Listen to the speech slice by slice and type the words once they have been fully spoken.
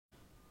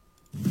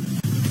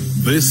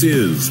This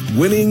is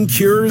Winning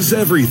Cures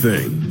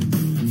Everything.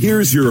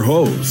 Here's your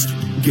host,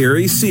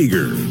 Gary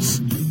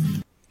Seegers.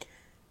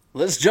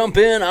 Let's jump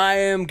in. I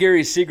am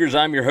Gary Seegers.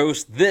 I'm your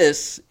host.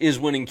 This is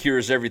Winning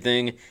Cures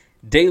Everything,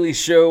 daily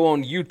show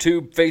on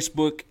YouTube,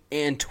 Facebook,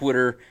 and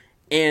Twitter,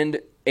 and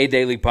a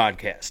daily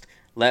podcast.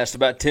 Lasts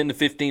about 10 to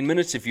 15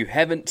 minutes. If you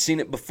haven't seen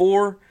it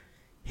before,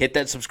 hit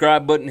that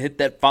subscribe button, hit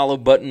that follow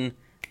button.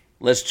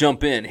 Let's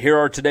jump in. Here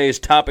are today's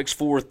topics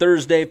for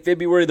Thursday,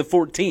 February the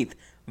 14th,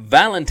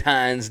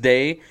 Valentine's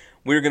Day.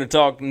 We're going to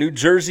talk New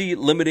Jersey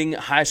limiting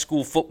high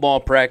school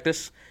football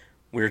practice.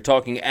 We're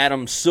talking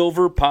Adam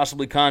Silver,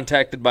 possibly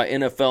contacted by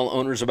NFL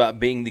owners about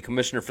being the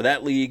commissioner for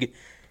that league.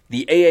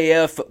 The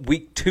AAF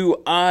Week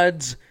 2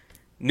 odds.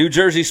 New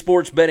Jersey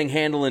sports betting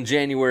handle in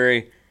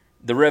January.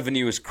 The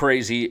revenue is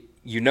crazy.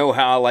 You know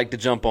how I like to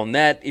jump on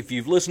that. If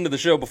you've listened to the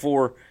show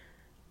before,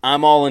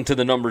 I'm all into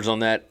the numbers on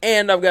that.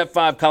 And I've got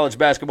 5 college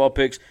basketball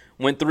picks.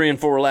 Went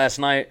 3-4 last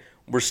night.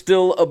 We're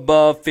still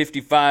above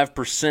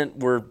 55%.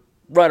 We're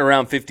right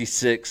around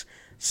 56.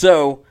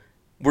 So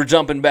we're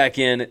jumping back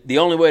in. The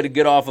only way to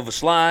get off of a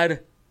slide,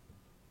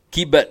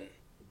 keep betting.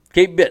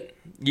 Keep betting.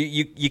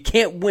 You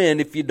can't win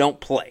if you don't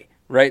play,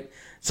 right?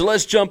 So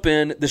let's jump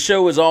in. The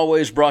show is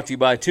always brought to you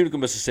by Tunica,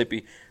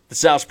 Mississippi, the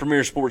South's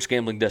premier sports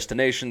gambling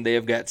destination. They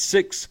have got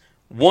 6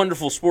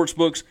 wonderful sports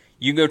books.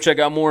 You can go check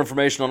out more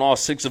information on all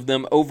 6 of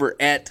them over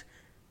at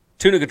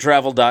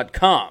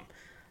tunicatravel.com.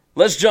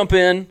 Let's jump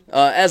in.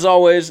 As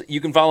always, you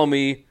can follow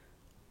me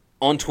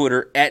on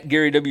Twitter at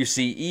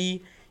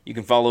GaryWCE. You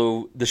can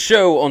follow the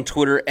show on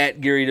Twitter at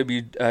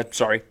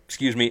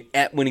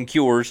at Winning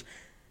Cures.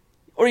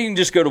 Or you can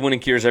just go to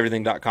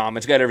winningcureseverything.com.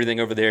 It's got everything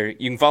over there.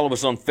 You can follow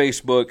us on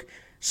Facebook.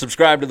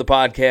 Subscribe to the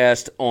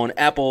podcast on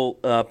Apple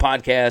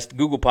Podcast,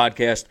 Google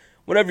Podcast,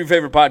 whatever your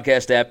favorite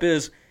podcast app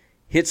is.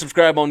 Hit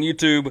subscribe on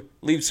YouTube.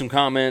 Leave some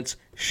comments.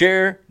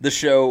 Share the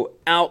show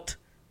out.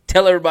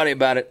 Tell everybody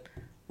about it.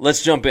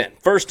 Let's jump in.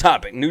 First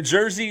topic, New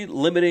Jersey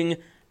limiting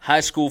high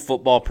school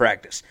football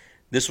practice.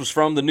 This was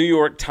from the New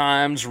York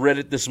Times. Read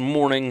it this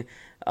morning.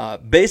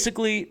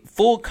 Basically,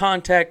 full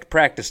contact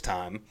practice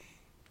time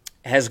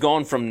has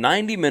gone from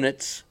 90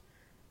 minutes,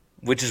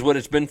 which is what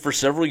it's been for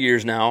several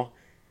years now,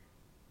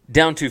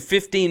 down to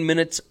 15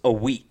 minutes a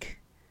week.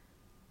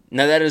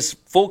 Now, that is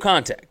full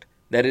contact.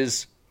 That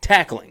is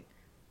tackling.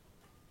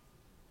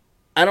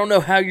 I don't know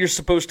how you're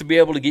supposed to be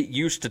able to get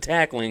used to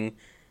tackling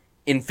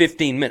in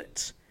 15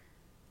 minutes.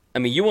 I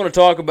mean, you want to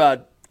talk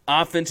about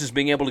offenses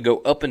being able to go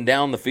up and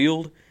down the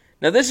field?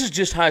 Now, this is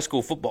just high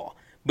school football,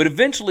 but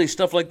eventually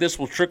stuff like this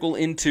will trickle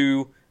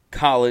into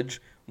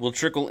college, will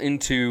trickle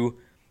into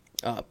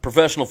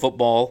professional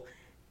football,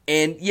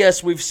 and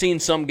yes, we've seen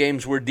some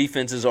games where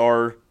defenses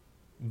are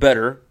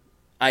better,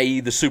 i.e.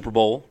 the Super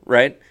Bowl,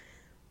 right?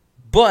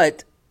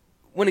 But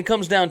when it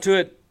comes down to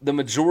it, the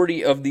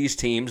majority of these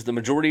teams, the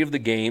majority of the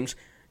games,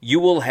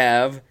 you will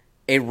have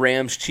a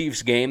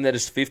Rams-Chiefs game that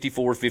is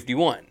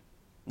 54-51,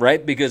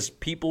 right? Because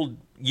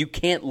you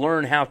can't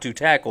learn how to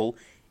tackle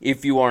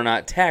if you are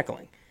not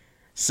tackling.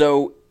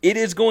 So it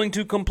is going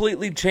to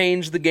completely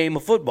change the game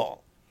of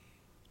football.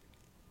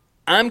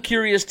 I'm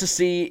curious to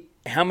see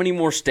how many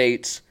more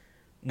states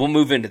will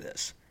move into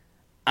this.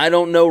 I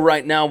don't know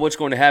right now what's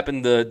going to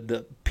happen.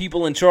 The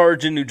people in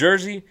charge in New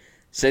Jersey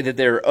say that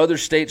there are other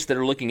states that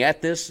are looking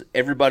at this.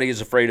 Everybody is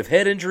afraid of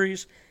head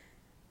injuries.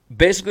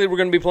 Basically, we're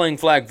going to be playing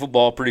flag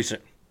football pretty soon.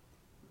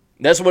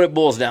 That's what it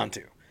boils down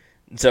to.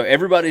 So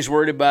everybody's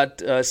worried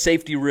about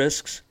safety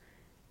risks,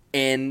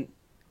 and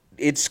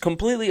it's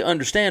completely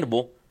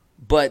understandable,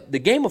 but the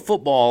game of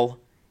football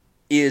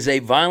is a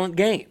violent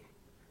game.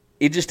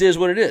 It just is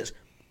what it is.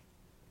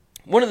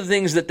 One of the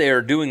things that they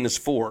are doing this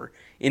for,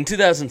 in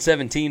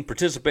 2017,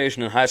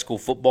 participation in high school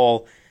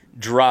football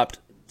dropped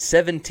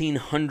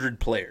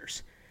 1,700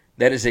 players.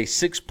 That is a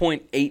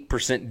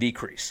 6.8%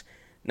 decrease.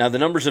 Now, the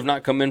numbers have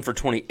not come in for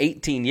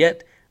 2018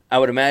 yet. I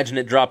would imagine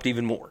it dropped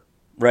even more,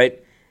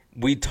 right?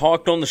 We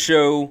talked on the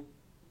show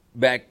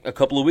back a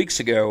couple of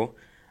weeks ago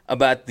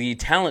about the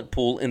talent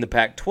pool in the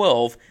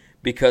Pac-12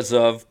 because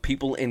of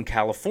people in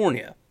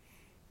California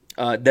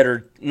that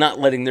are not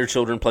letting their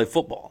children play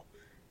football.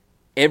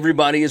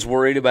 Everybody is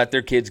worried about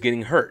their kids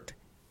getting hurt.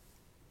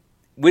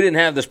 We didn't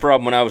have this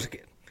problem when I was a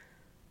kid.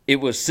 It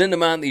was send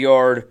them out in the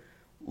yard,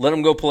 let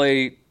them go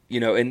play,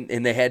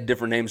 and they had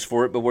different names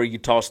for it, but where you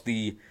toss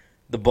the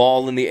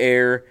ball in the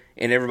air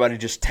and everybody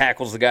just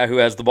tackles the guy who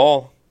has the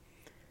ball.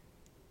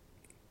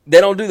 They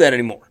don't do that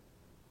anymore.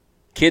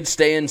 Kids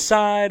stay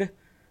inside.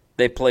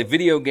 They play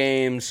video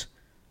games.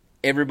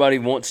 Everybody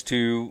wants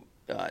to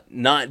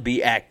not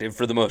be active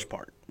for the most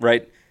part,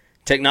 right?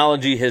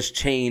 Technology has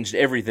changed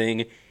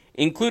everything,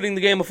 including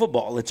the game of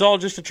football. It's all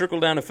just a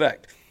trickle-down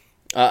effect.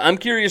 I'm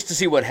curious to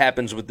see what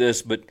happens with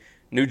this, but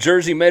New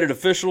Jersey made it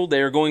official.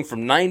 They are going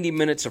from 90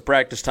 minutes of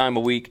practice time a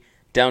week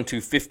down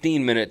to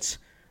 15 minutes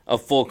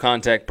of full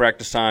contact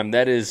practice time.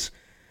 That's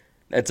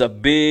a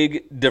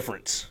big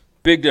difference.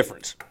 Big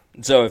difference.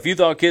 So if you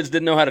thought kids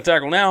didn't know how to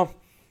tackle now,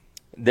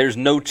 there's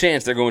no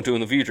chance they're going to in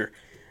the future.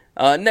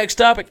 Next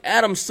topic,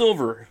 Adam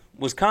Silver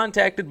was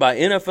contacted by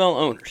NFL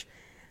owners.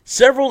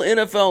 Several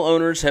NFL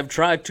owners have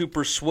tried to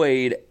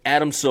persuade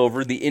Adam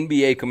Silver, the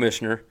NBA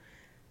commissioner,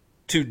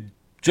 to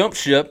jump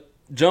ship,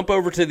 jump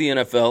over to the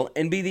NFL,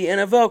 and be the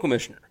NFL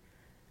commissioner.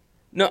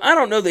 No, I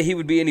don't know that he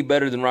would be any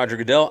better than Roger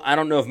Goodell. I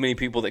don't know of many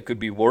people that could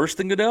be worse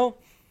than Goodell.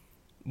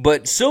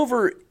 But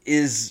Silver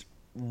is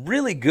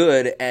really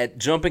good at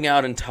jumping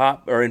out in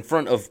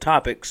front of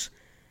topics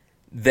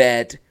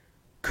that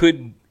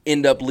could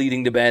end up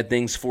leading to bad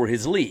things for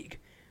his league,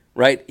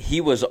 right?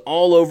 He was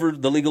all over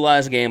the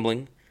legalized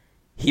gambling.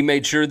 He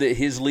made sure that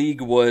his league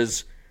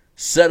was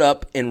set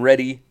up and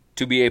ready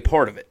to be a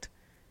part of it.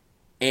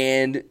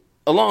 And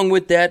along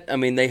with that, I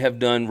mean, they have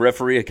done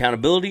referee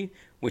accountability,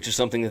 which is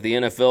something that the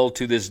NFL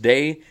to this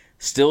day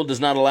still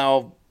does not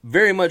allow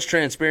very much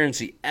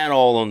transparency at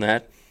all on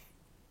that.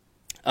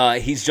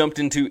 He's jumped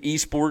into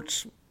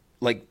esports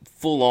like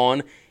full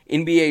on.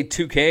 NBA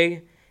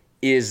 2K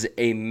is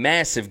a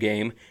massive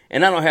game,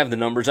 and I don't have the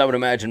numbers. I would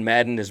imagine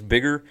Madden is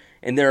bigger,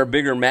 and there are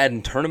bigger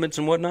Madden tournaments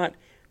and whatnot.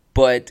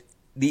 But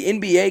the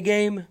NBA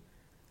game,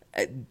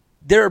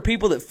 there are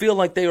people that feel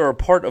like they are a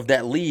part of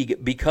that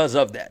league because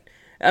of that.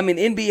 I mean,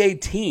 NBA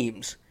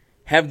teams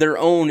have their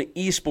own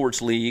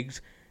esports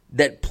leagues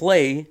that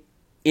play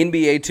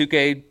NBA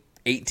 2K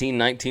 18,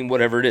 19,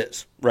 whatever it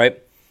is,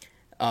 right?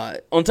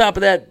 On top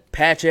of that,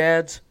 patch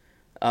ads.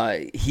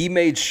 He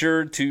made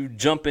sure to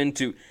jump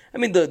into, I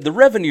mean, the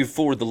revenue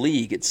for the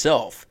league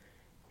itself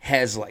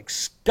has like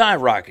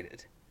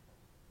skyrocketed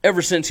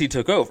ever since he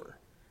took over.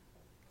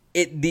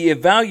 The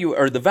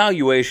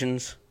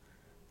valuations,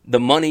 the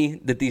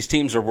money that these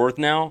teams are worth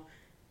now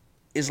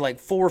is like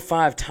 4 or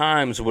 5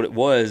 times what it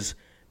was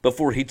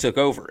before he took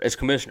over as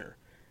commissioner.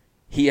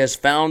 He has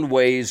found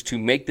ways to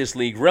make this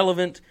league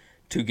relevant,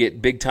 to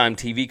get big-time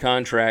TV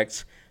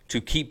contracts, to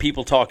keep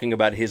people talking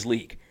about his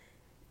league.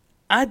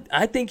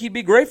 I think he'd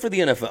be great for the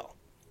NFL.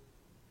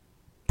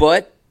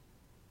 But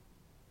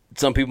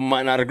some people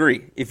might not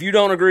agree. If you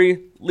don't agree,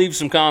 leave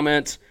some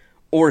comments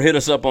or hit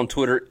us up on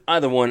Twitter.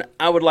 Either one,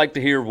 I would like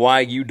to hear why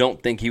you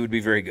don't think he would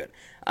be very good.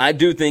 I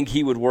do think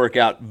he would work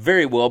out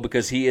very well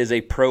because he is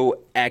a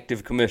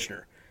proactive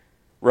commissioner.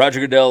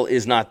 Roger Goodell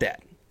is not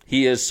that.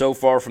 He is so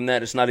far from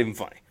that, it's not even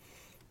funny.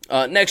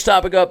 Next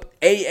topic up,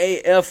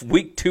 AAF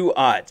Week 2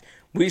 odds.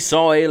 We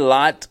saw a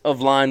lot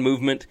of line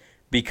movement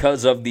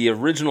because of the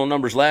original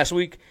numbers last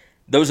week.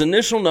 Those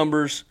initial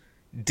numbers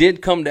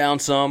did come down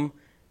some.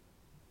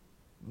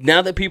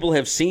 Now that people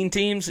have seen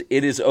teams,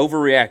 it is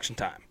overreaction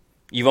time.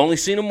 You've only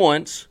seen them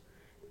once.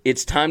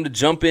 It's time to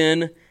jump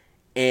in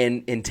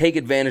and take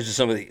advantage of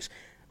some of these.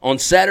 On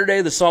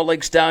Saturday, the Salt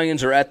Lake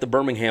Stallions are at the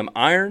Birmingham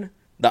Iron.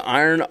 The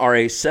Iron are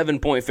a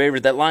 7-point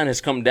favorite. That line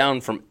has come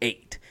down from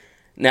 8.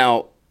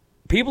 Now,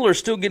 people are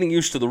still getting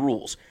used to the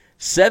rules.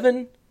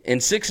 7 and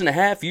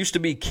 6.5 used to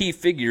be key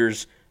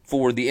figures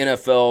for the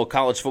NFL,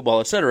 college football,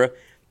 etc.,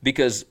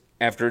 because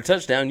after a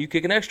touchdown, you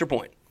kick an extra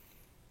point.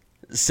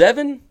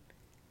 7,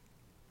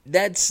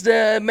 that's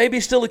maybe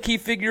still a key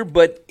figure,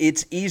 but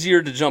it's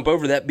easier to jump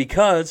over that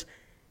because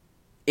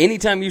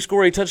anytime you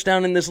score a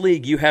touchdown in this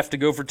league, you have to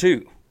go for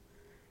 2.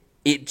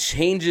 It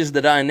changes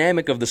the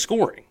dynamic of the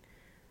scoring.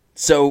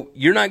 So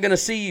you're not going to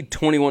see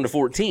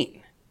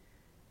 21-14.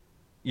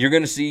 You're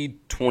going to see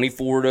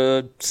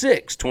 24-6,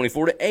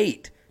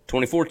 24-8,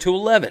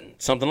 24-11,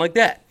 something like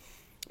that.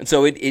 And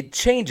so it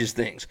changes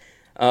things.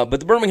 But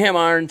the Birmingham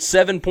Iron,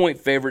 7-point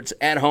favorites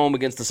at home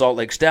against the Salt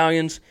Lake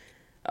Stallions.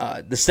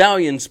 The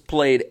Stallions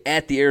played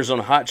at the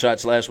Arizona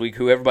Hotshots last week,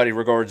 who everybody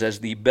regards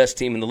as the best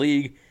team in the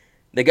league.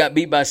 They got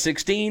beat by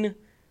 16,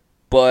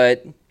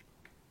 but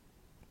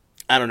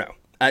I don't know.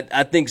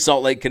 I think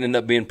Salt Lake could end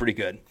up being pretty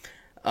good.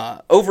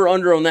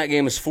 Over-under on that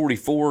game is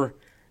 44.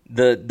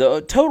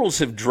 The totals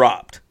have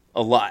dropped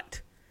a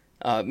lot,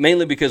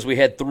 mainly because we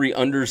had 3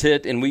 unders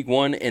hit in week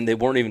 1, and they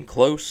weren't even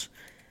close.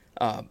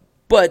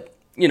 But,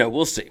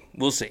 we'll see.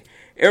 We'll see.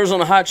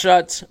 Arizona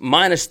Hotshots,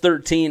 minus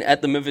 13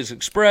 at the Memphis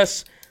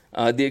Express.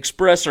 The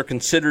Express are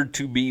considered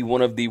to be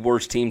one of the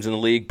worst teams in the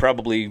league,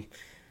 probably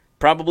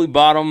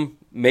bottom,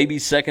 maybe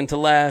second to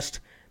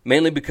last,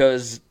 mainly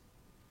because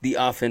the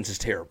offense is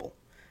terrible.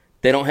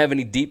 They don't have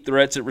any deep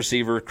threats at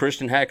receiver.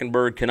 Christian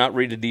Hackenberg cannot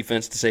read a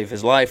defense to save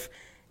his life.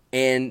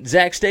 And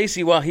Zach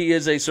Stacy, while he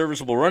is a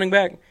serviceable running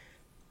back,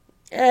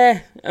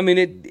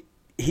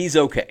 he's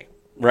okay,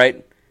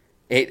 right?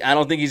 I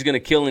don't think he's going to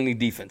kill any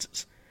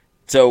defenses.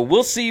 So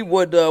we'll see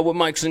what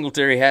Mike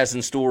Singletary has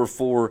in store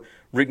for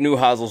Rick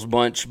Neuhausel's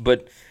bunch.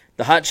 But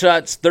the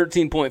Hotshots,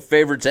 13-point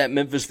favorites at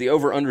Memphis. The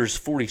over-under is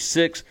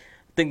 46.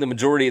 I think the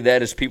majority of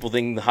that is people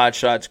thinking the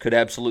Hotshots could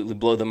absolutely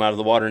blow them out of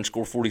the water and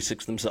score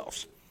 46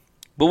 themselves.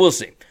 But we'll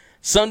see.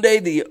 Sunday,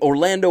 the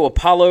Orlando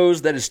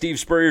Apollos, that is Steve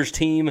Spurrier's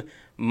team,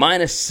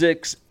 minus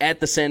 6 at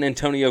the San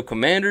Antonio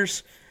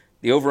Commanders.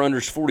 The over-under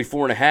is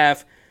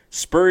 44.5.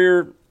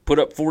 Spurrier put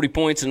up 40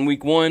 points in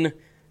week 1.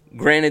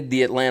 Granted,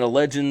 the Atlanta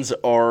Legends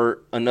are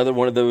another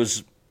one of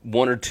those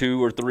 1 or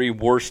 2 or 3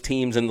 worst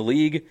teams in the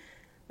league.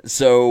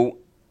 So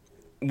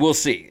we'll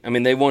see.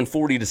 They won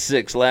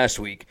 40-6 last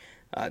week.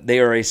 They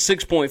are a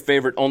 6-point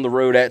favorite on the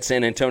road at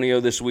San Antonio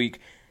this week.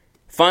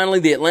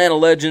 Finally, the Atlanta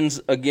Legends,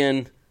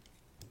 again,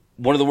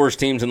 one of the worst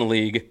teams in the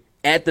league,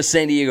 at the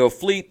San Diego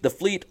Fleet. The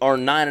Fleet are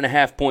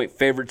 9.5-point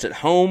favorites at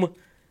home.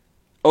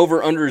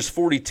 Over-under is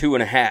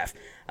 42.5.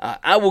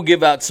 I will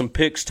give out some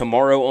picks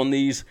tomorrow on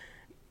these.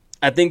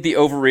 I think the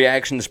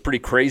overreaction is pretty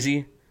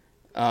crazy.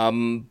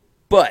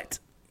 But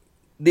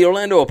the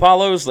Orlando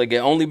Apollos, like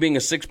only being a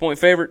 6-point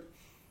favorite,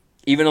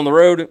 even on the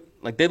road,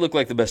 like they look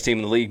like the best team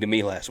in the league to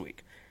me last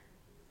week.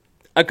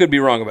 I could be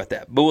wrong about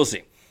that, but we'll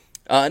see.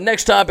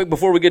 Next topic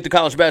before we get to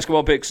college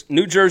basketball picks,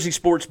 New Jersey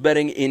sports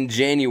betting in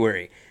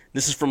January.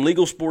 This is from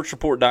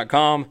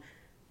LegalSportsReport.com.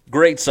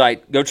 Great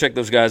site. Go check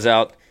those guys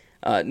out.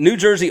 New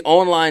Jersey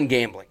online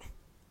gambling.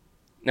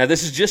 Now,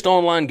 this is just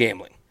online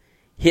gambling.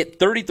 Hit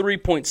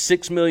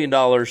 $33.6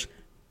 million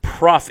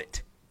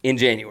profit in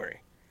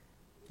January.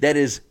 That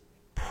is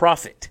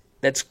profit.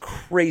 That's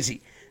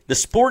crazy. The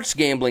sports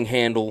gambling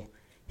handle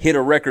hit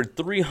a record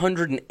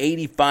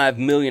 $385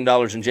 million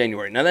in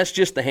January. Now, that's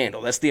just the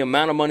handle. That's the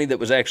amount of money that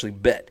was actually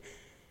bet.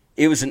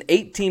 It was an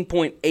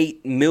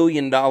 $18.8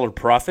 million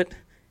profit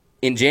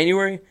in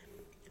January,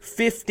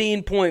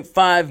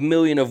 $15.5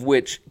 million of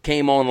which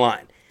came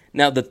online.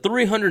 Now, the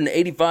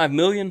 $385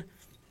 million,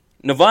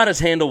 Nevada's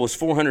handle was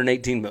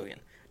 $418 million.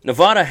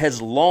 Nevada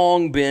has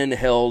long been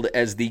held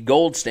as the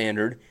gold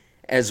standard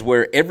as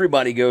where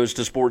everybody goes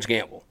to sports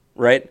gamble,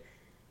 right?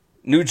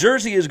 New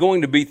Jersey is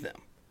going to beat them.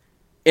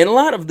 And a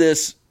lot of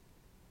this,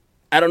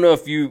 I don't know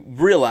if you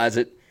realize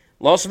it,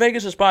 Las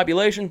Vegas'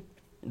 population,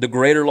 the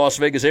greater Las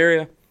Vegas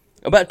area,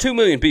 about 2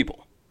 million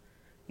people.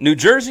 New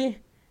Jersey,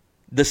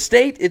 the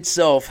state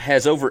itself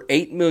has over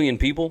 8 million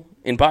people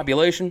in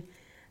population,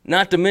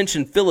 not to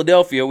mention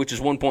Philadelphia, which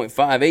is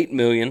 1.58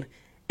 million,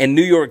 and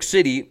New York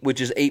City, which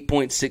is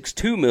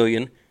 8.62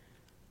 million.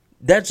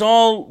 That's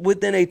all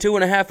within a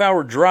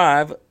 2.5-hour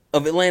drive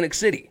of Atlantic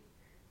City.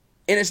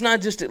 And it's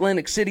not just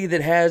Atlantic City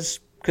that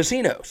has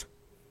casinos.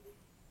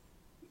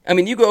 I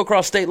mean, you go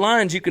across state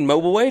lines, you can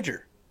mobile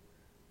wager.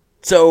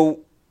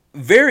 So,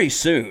 very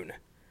soon,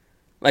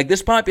 like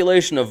this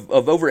population of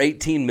over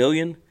 18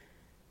 million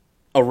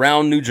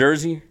around New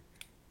Jersey,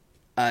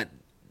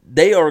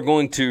 they are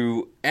going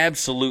to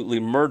absolutely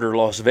murder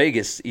Las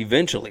Vegas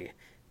eventually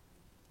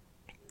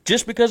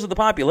just because of the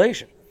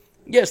population.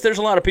 Yes, there's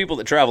a lot of people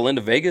that travel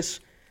into Vegas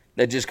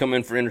that just come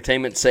in for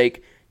entertainment's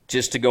sake,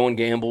 just to go and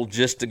gamble,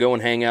 just to go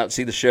and hang out,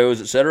 see the shows,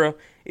 etc.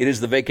 It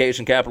is the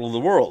vacation capital of the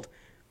world.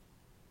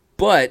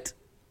 But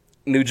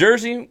New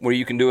Jersey, where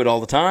you can do it all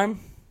the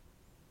time,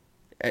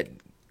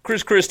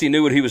 Chris Christie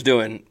knew what he was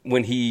doing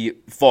when he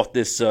fought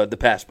this the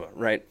PASPA,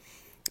 right?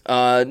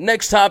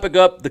 Next topic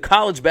up, the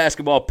college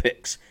basketball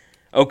picks.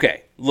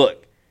 Okay,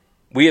 look,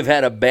 we have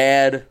had a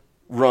bad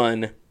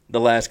run the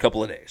last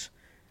couple of days.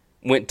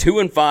 Went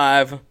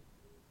 2-5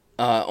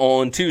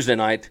 on Tuesday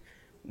night.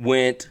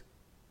 Went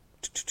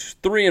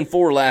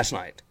 3-4 last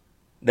night.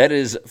 That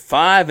is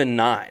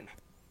 5-9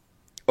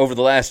 over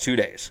the last 2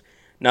 days.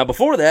 Now,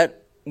 before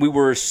that, we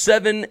were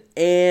 7-3.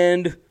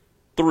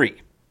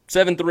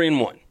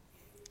 7-3-1.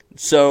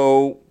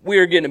 So, we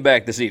are getting it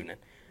back this evening.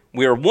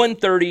 We are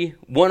 130,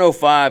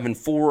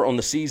 105-4 on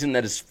the season.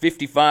 That is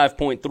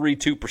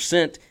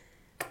 55.32%.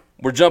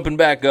 We're jumping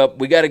back up.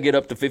 We got to get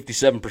up to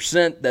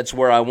 57%. That's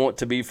where I want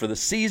to be for the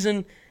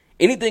season.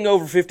 Anything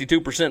over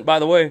 52%, by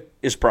the way,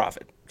 is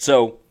profit.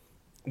 So,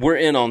 we're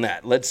in on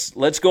that.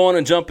 Let's go on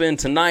and jump in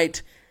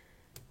tonight.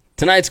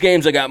 Tonight's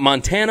games, I got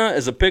Montana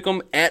as a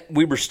pick'em at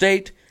Weber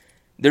State.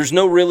 There's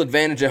no real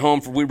advantage at home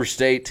for Weber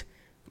State.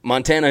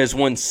 Montana has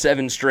won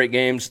 7 straight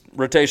games.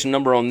 Rotation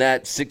number on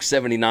that,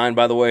 679,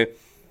 by the way.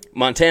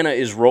 Montana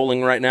is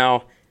rolling right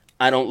now.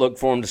 I don't look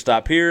for them to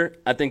stop here.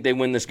 I think they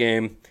win this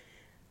game.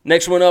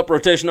 Next one up,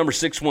 rotation number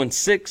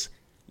 616,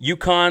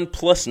 UConn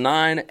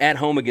 +9 at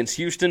home against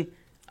Houston.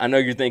 I know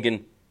you're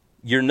thinking,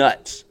 you're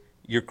nuts.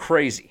 You're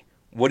crazy.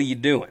 What are you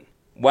doing?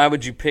 Why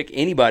would you pick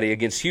anybody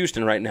against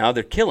Houston right now?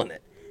 They're killing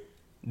it.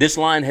 This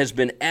line has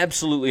been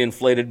absolutely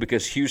inflated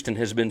because Houston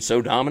has been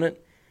so dominant.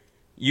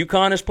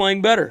 UConn is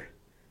playing better.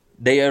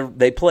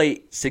 They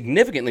play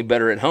significantly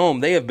better at home.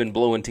 They have been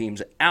blowing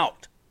teams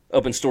out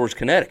up in Storrs,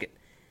 Connecticut.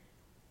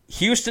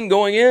 Houston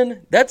going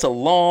in, that's a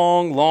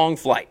long, long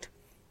flight.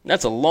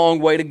 That's a long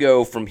way to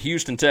go from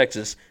Houston,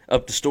 Texas,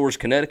 up to Storrs,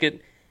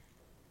 Connecticut.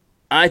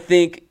 I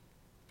think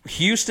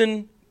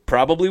Houston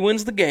probably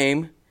wins the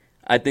game.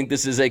 I think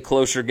this is a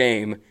closer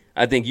game.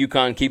 I think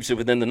UConn keeps it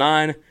within the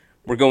 9.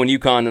 We're going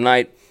UConn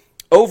tonight.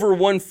 Over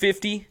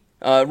 150,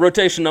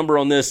 rotation number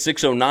on this,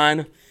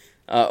 609.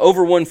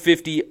 Over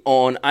 150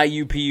 on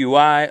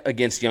IUPUI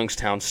against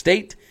Youngstown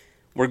State.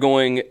 We're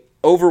going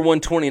over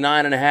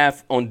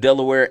 129.5 on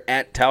Delaware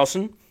at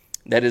Towson.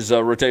 That is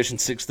rotation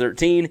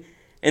 613.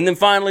 And then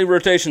finally,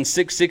 rotation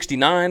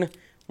 669.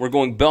 We're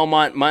going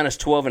Belmont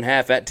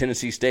 -12.5 at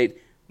Tennessee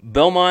State.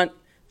 Belmont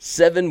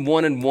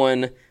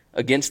 7-1-1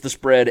 against the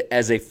spread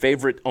as a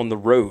favorite on the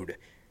road.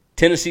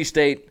 Tennessee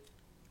State,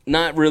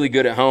 not really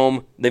good at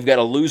home. They've got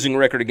a losing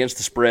record against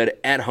the spread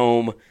at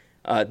home.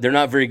 They're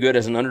not very good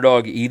as an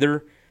underdog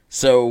either.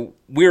 So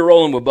we're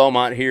rolling with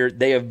Belmont here.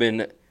 They have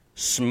been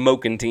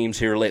smoking teams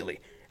here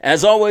lately.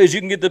 As always,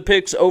 you can get the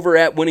picks over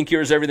at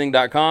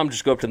winningcureseverything.com.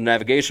 Just go up to the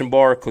navigation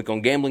bar, click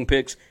on Gambling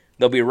Picks.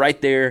 They'll be right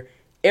there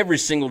every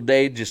single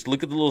day. Just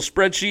look at the little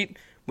spreadsheet.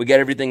 We got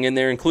everything in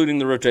there, including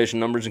the rotation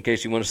numbers in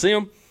case you want to see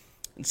them.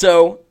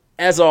 So,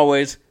 as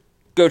always,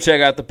 go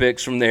check out the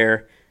picks from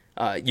there.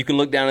 You can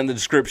look down in the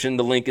description.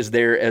 The link is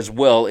there as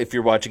well if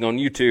you're watching on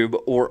YouTube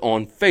or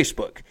on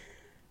Facebook.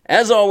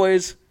 As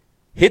always,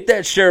 hit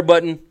that share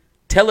button.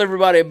 Tell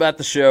everybody about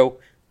the show.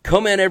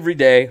 Come in every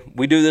day.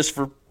 We do this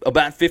for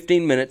about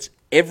 15 minutes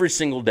every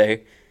single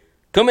day.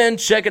 Come in,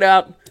 check it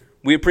out.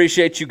 We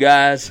appreciate you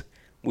guys.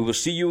 We will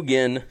see you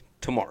again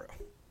tomorrow.